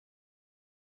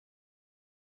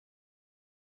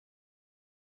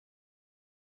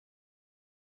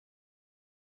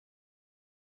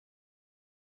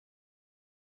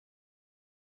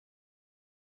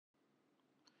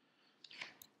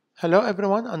Hello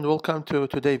everyone and welcome to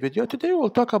today's video. Today we'll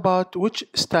talk about which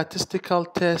statistical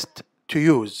test to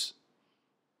use.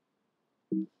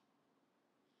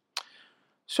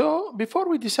 So before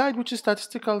we decide which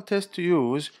statistical test to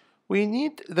use, we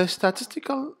need the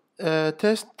statistical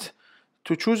test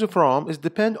to choose from is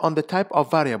depend on the type of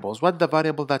variables, what the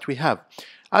variable that we have.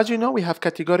 As you know, we have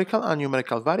categorical and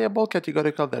numerical variable.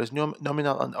 Categorical, there is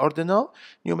nominal and ordinal.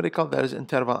 Numerical, there is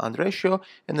interval and ratio.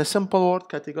 In a simple word,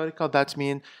 categorical, that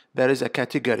means there is a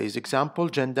categories. Example,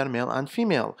 gender, male and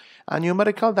female. And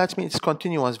numerical, that means it's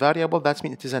continuous variable. That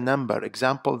means it is a number.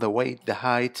 Example, the weight, the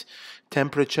height,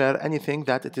 temperature, anything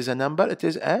that it is a number, it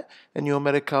is a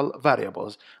numerical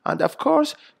variables. And of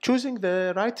course, choosing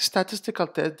the right statistical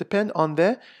test depend on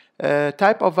the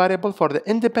type of variable for the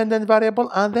independent variable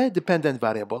and the dependent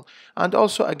variable. And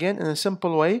also again in a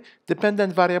simple way,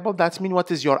 dependent variable, that means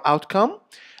what is your outcome,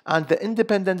 and the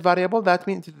independent variable, that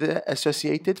means the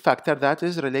associated factor that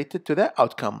is related to the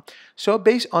outcome. So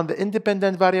based on the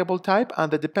independent variable type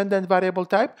and the dependent variable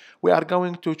type, we are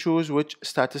going to choose which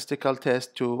statistical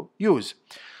test to use.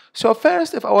 So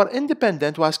first, if our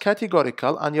independent was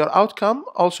categorical and your outcome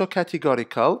also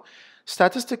categorical,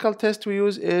 statistical test we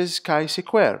use is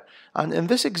chi-square. And in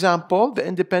this example, the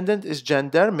independent is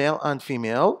gender, male and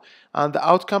female, and the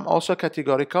outcome also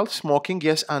categorical, smoking,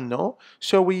 yes and no.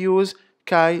 So we use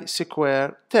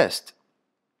chi-square test.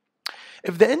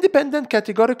 If the independent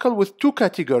categorical with two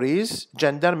categories,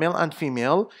 gender, male and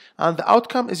female, and the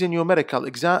outcome is a numerical,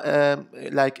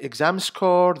 like exam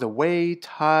score, the weight,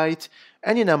 height,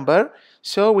 any number,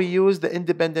 so we use the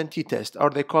independent t-test, or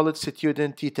they call it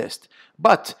student t-test.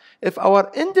 But if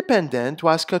our independent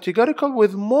was categorical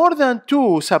with more than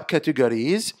two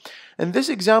subcategories, in this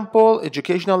example,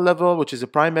 educational level, which is a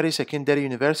primary, secondary,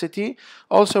 university,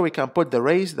 also we can put the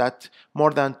race, that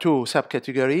more than two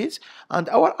subcategories, and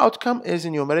our outcome is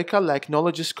numerical, like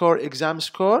knowledge score, exam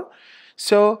score.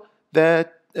 So the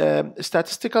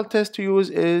statistical test to use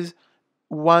is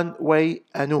one-way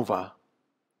ANOVA.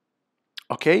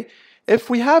 Okay, if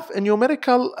we have a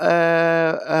numerical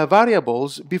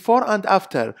variables before and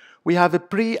after, we have a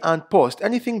pre and post.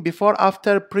 Anything before,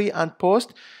 after, pre and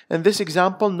post. In this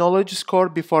example, knowledge score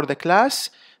before the class,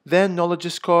 then knowledge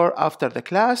score after the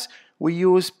class. We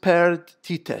use paired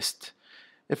t-test.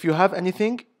 If you have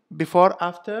anything before,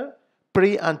 after,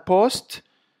 pre and post,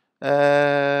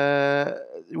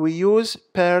 we use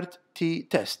paired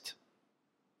t-test.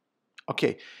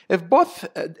 Okay, if both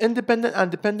independent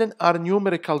and dependent are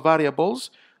numerical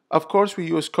variables, of course we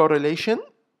use correlation.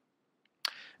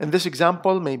 In this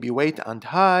example, maybe weight and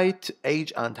height,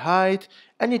 age and height,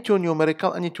 any two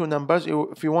numerical, any two numbers.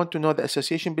 If you want to know the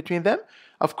association between them,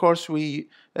 of course we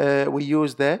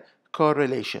use the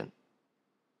correlation.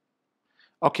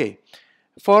 Okay.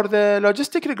 For the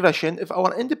logistic regression, if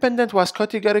our independent was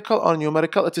categorical or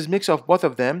numerical, it is mix of both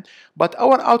of them, but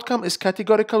our outcome is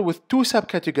categorical with two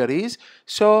subcategories.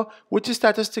 So which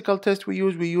statistical test we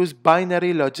use? We use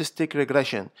binary logistic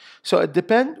regression. So it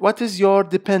depends, what is your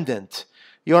dependent?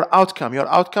 Your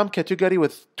outcome category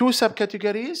with two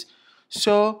subcategories.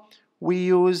 So we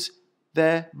use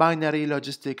the binary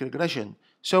logistic regression.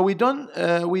 So we don't,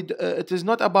 it is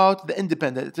not about the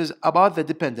independent, it is about the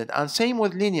dependent. And same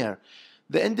with linear.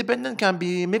 The independent can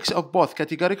be a mix of both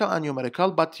categorical and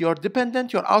numerical, but your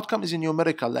dependent, your outcome is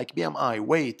numerical, like BMI,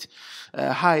 weight,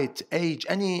 height, age,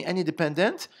 any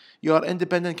dependent. Your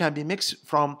independent can be mixed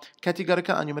from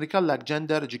categorical and numerical, like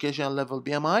gender, educational level,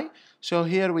 BMI. So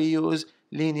here we use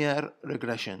linear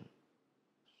regression.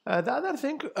 The other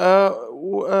thing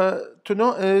to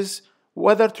know is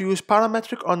whether to use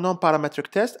parametric or non-parametric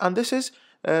test, and this is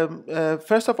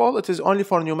first of all, it is only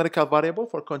for numerical variable,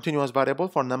 for continuous variable,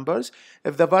 for numbers.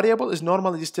 If the variable is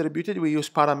normally distributed, we use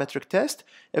parametric test.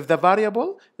 If the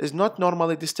variable is not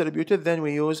normally distributed, then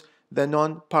we use the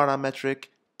non-parametric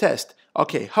test.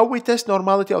 Okay, how we test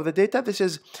normality of the data? This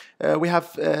is, we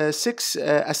have 6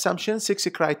 assumptions, 6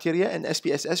 criteria in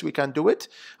SPSS. We can do it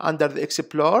under the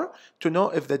Explore to know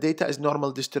if the data is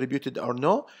normal distributed or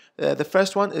no. The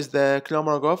first one is the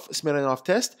Kolmogorov-Smirnov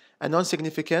test. A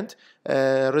non-significant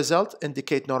result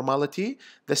indicate normality.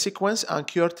 The sequence and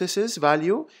Curtis's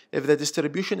value, if the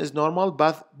distribution is normal,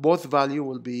 both value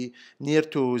will be near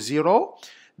to 0.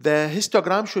 The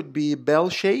histogram should be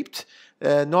bell-shaped.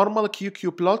 Normal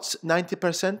QQ plots,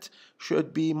 90%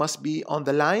 must be on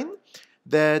the line.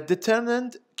 The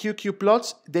determined QQ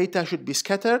plots, data should be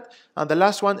scattered. And the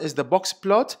last one is the box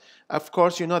plot. Of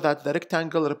course, you know that the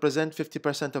rectangle represents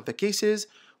 50% of the cases,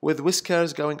 with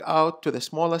whiskers going out to the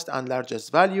smallest and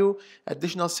largest value.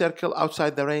 Additional circle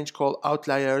outside the range called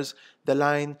outliers. The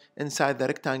line inside the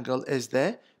rectangle is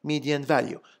the median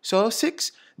value. So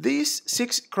 6, These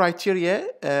 6 criteria,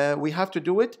 we have to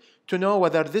do it to know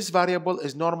whether this variable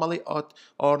is normally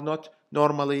or not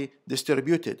normally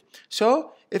distributed.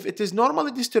 So if it is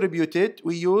normally distributed,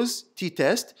 we use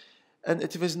t-test, and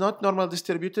if it is not normally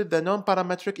distributed, the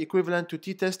non-parametric equivalent to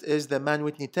t-test is the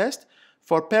Mann-Whitney test.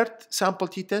 For paired sample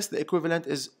t-test, the equivalent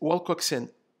is Wilcoxon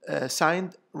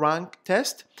signed rank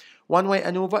test. One-way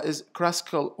ANOVA is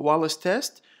Kruskal-Wallis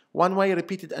test. One-way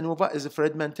repeated ANOVA is a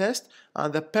Friedman test.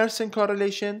 And the Pearson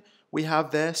correlation, we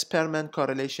have the Spearman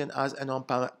correlation as a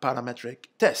non-parametric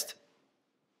test.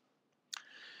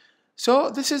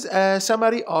 So this is a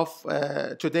summary of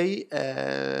today's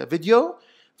video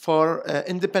for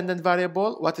independent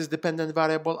variable, what is dependent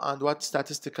variable, and what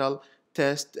statistical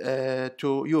test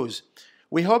to use.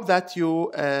 We hope that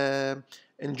you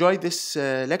enjoy this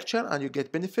lecture and you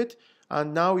get benefit,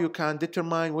 and now you can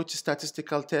determine which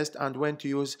statistical test and when to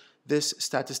use this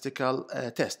statistical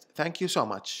test. Thank you so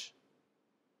much.